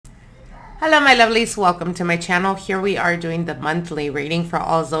Hello my lovelies, welcome to my channel. Here we are doing the monthly reading for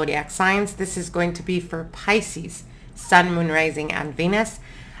all zodiac signs. This is going to be for Pisces, Sun, Moon, Rising, and Venus.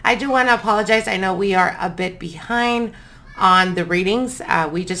 I do want to apologize. I know we are a bit behind on the readings.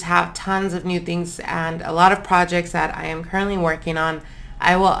 We just have tons of new things and a lot of projects that I am currently working on.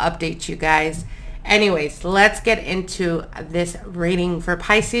 I will update you guys. Anyways, let's get into this reading for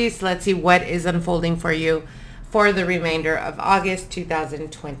Pisces. Let's see what is unfolding for you for the remainder of August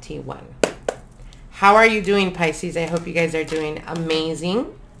 2021. How are you doing, Pisces? I hope you guys are doing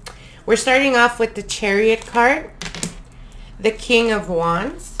amazing. We're starting off with the Chariot card, the King of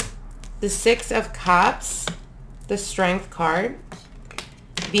Wands, the Six of Cups, the Strength card,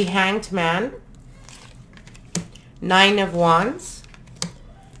 the Hanged Man, Nine of Wands,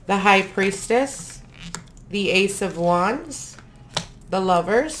 the High Priestess, the Ace of Wands, the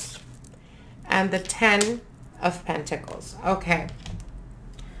Lovers, and the Ten of Pentacles. Okay.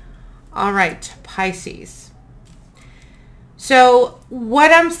 All right, Pisces. So what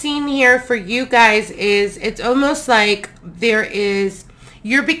I'm seeing here for you guys is it's almost like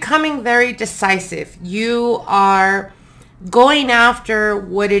you're becoming very decisive. You are going after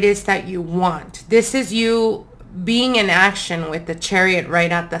what it is that you want. This is you being in action with the Chariot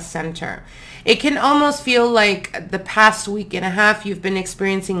right at the center. It can almost feel like the past week and a half you've been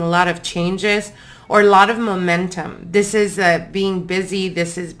experiencing a lot of changes or a lot of momentum. This is being busy.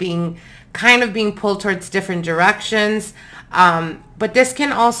 This is being pulled towards different directions. But this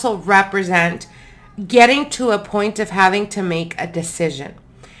can also represent getting to a point of having to make a decision.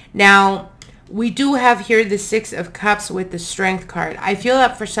 Now, we do have here the Six of Cups with the Strength card. I feel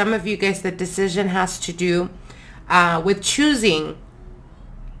that for some of you guys, the decision has to do with choosing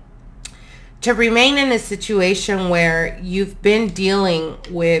to remain in a situation where you've been dealing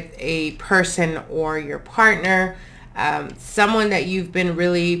with a person or your partner, someone that you've been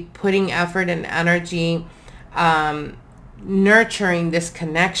really putting effort and energy nurturing this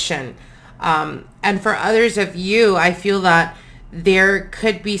connection. And for others of you, I feel that there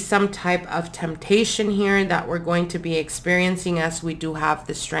could be some type of temptation here that we're going to be experiencing as we do have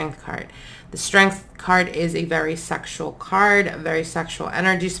the Strength card. The Strength card is a very sexual card, a very sexual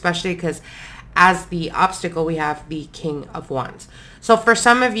energy, especially because as the obstacle we have the King of Wands. So for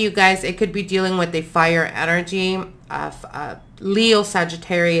some of you guys, it could be dealing with a fire energy of Leo,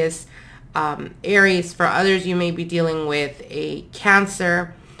 Sagittarius, Aries. For others, you may be dealing with a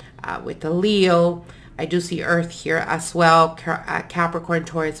Cancer, with a Leo. I do see Earth here as well, Capricorn,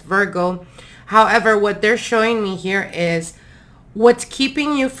 Taurus, Virgo. However, what they're showing me here is what's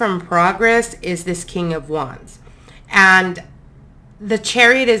keeping you from progress is this King of Wands. And the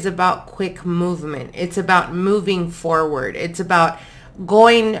Chariot is about quick movement. It's about moving forward. It's about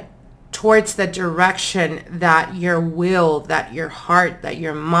going towards the direction that your will, that your heart, that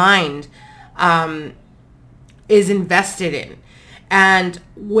your mind is invested in. And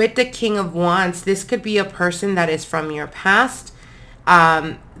with the King of Wands, this could be a person that is from your past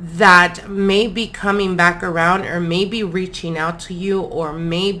that may be coming back around or maybe reaching out to you or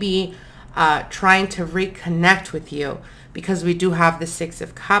maybe trying to reconnect with you, because we do have the Six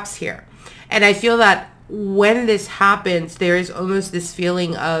of Cups here. And I feel that when this happens, there is almost this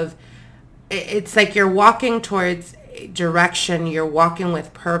feeling of, it's like you're walking towards a direction, you're walking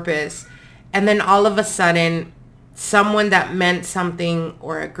with purpose, and then all of a sudden, someone that meant something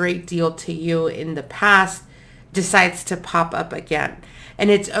or a great deal to you in the past decides to pop up again. And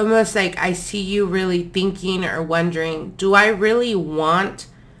it's almost like I see you really thinking or wondering, do I really want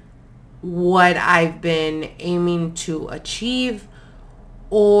what I've been aiming to achieve,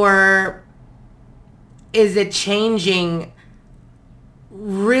 or is it changing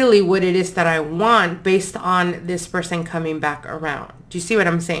really what it is that I want based on this person coming back around? Do you see what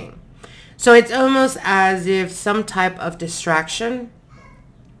I'm saying? So it's almost as if some type of distraction,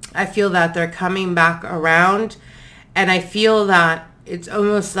 I feel that they're coming back around, and I feel that it's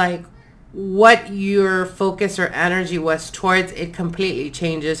almost like what your focus or energy was towards, it completely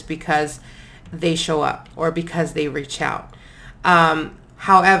changes because they show up or because they reach out.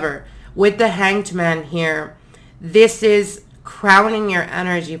 However, with the Hanged Man here, this is crowning your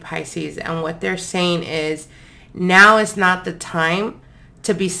energy, Pisces. And what they're saying is now is not the time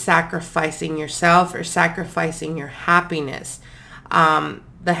to be sacrificing yourself or sacrificing your happiness. The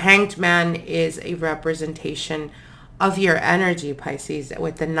Hanged Man is a representation of your energy, Pisces.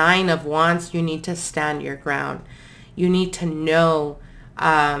 With the Nine of Wands, you need to stand your ground. You need to know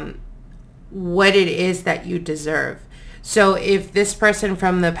what it is that you deserve. So if this person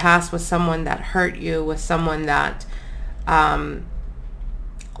from the past was someone that hurt you, was someone that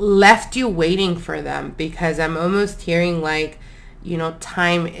left you waiting for them, because I'm almost hearing like you know,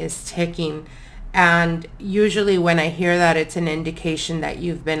 time is ticking. And usually when I hear that, it's an indication that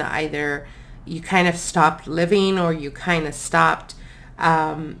you've been either, you kind of stopped living, or you kind of stopped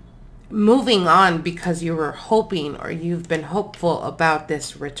moving on because you were hoping, or you've been hopeful about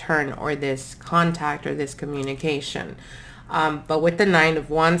this return or this contact or this communication. But with the Nine of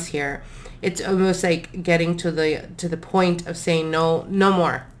Wands here, it's almost like getting to the point of saying no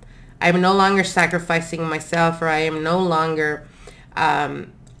more. I'm no longer sacrificing myself, or I am no longer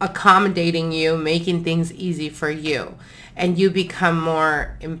accommodating you, making things easy for you. And you become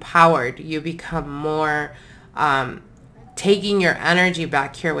more empowered. You become more taking your energy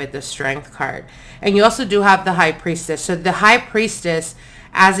back here with the Strength card. And you also do have the High Priestess. So the High Priestess,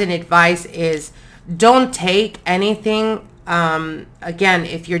 as an advice, is don't take anything. Again,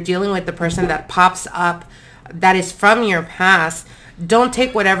 if you're dealing with the person that pops up that is from your past, don't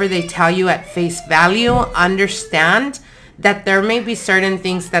take whatever they tell you at face value. Understand that there may be certain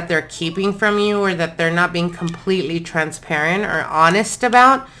things that they're keeping from you, or that they're not being completely transparent or honest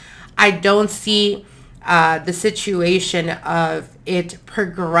about. I don't see the situation of it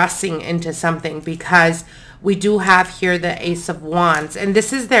progressing into something, because we do have here the Ace of Wands, and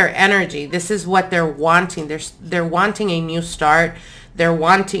this is their energy. This is what they're wanting. They're wanting a new start. They're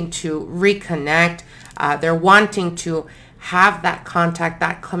wanting to reconnect. They're wanting to have that contact,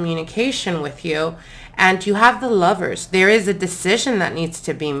 that communication with you. And you have the Lovers. There is a decision that needs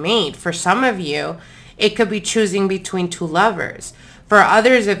to be made. For some of you, it could be choosing between two lovers. For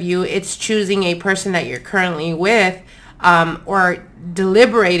others of you, it's choosing a person that you're currently with, or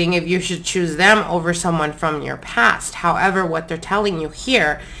deliberating if you should choose them over someone from your past. However, what they're telling you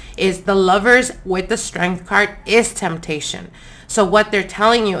here is the Lovers with the Strength card is temptation. So what they're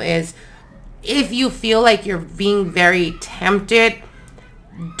telling you is, if you feel like you're being very tempted,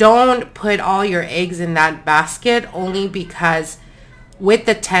 don't put all your eggs in that basket, only because with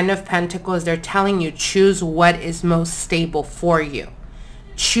the Ten of Pentacles, they're telling you choose what is most stable for you.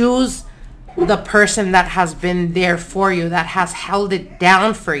 Choose the person that has been there for you, that has held it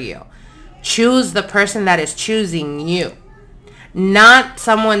down for you. Choose the person that is choosing you, not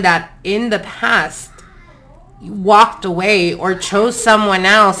someone that in the past walked away or chose someone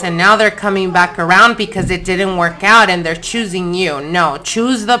else and now they're coming back around because it didn't work out and they're choosing you. No,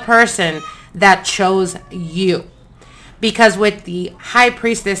 choose the person that chose you. Because with the High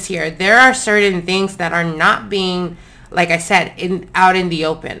Priestess here, there are certain things that are not being, like I said, out in the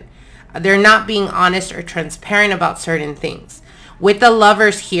open. They're not being honest or transparent about certain things. With the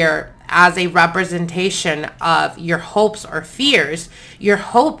Lovers here, as a representation of your hopes or fears, you're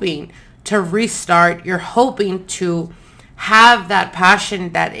hoping to restart. You're hoping to have that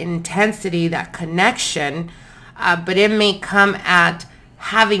passion, that intensity, that connection, but it may come at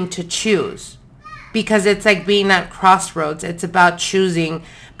having to choose, because it's like being at crossroads. It's about choosing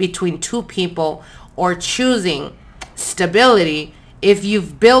between two people, or choosing stability. If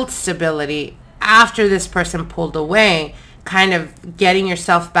you've built stability after this person pulled away, kind of getting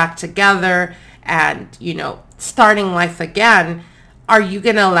yourself back together and, you know, starting life again, are you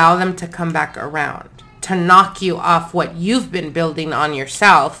going to allow them to come back around to knock you off what you've been building on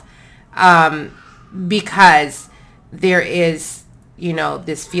yourself? Because there is, you know,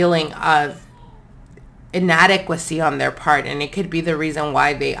 this feeling of inadequacy on their part, and it could be the reason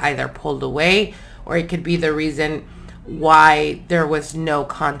why they either pulled away, or it could be the reason why there was no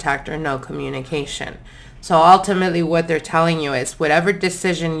contact or no communication. So ultimately what they're telling you is, whatever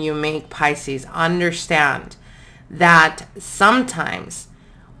decision you make, Pisces, understand that sometimes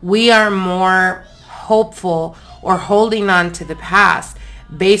we are more hopeful or holding on to the past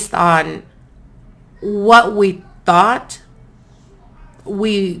based on what we thought,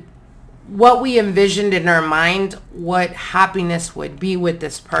 what we envisioned in our mind, what happiness would be with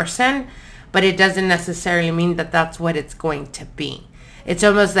this person, but it doesn't necessarily mean that that's what it's going to be. It's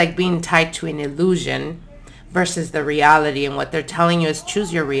almost like being tied to an illusion versus the reality. And what they're telling you is,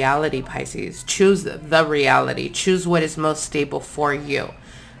 choose your reality, Pisces. Choose the reality. Choose what is most stable for you.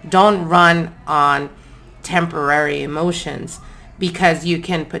 Don't run on temporary emotions, because you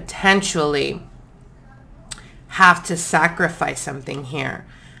can potentially have to sacrifice something here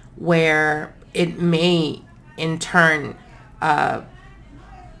where it may in turn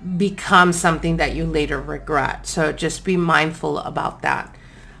become something that you later regret. So just be mindful about that.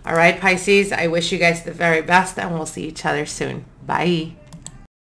 All right, Pisces, I wish you guys the very best, and we'll see each other soon. Bye.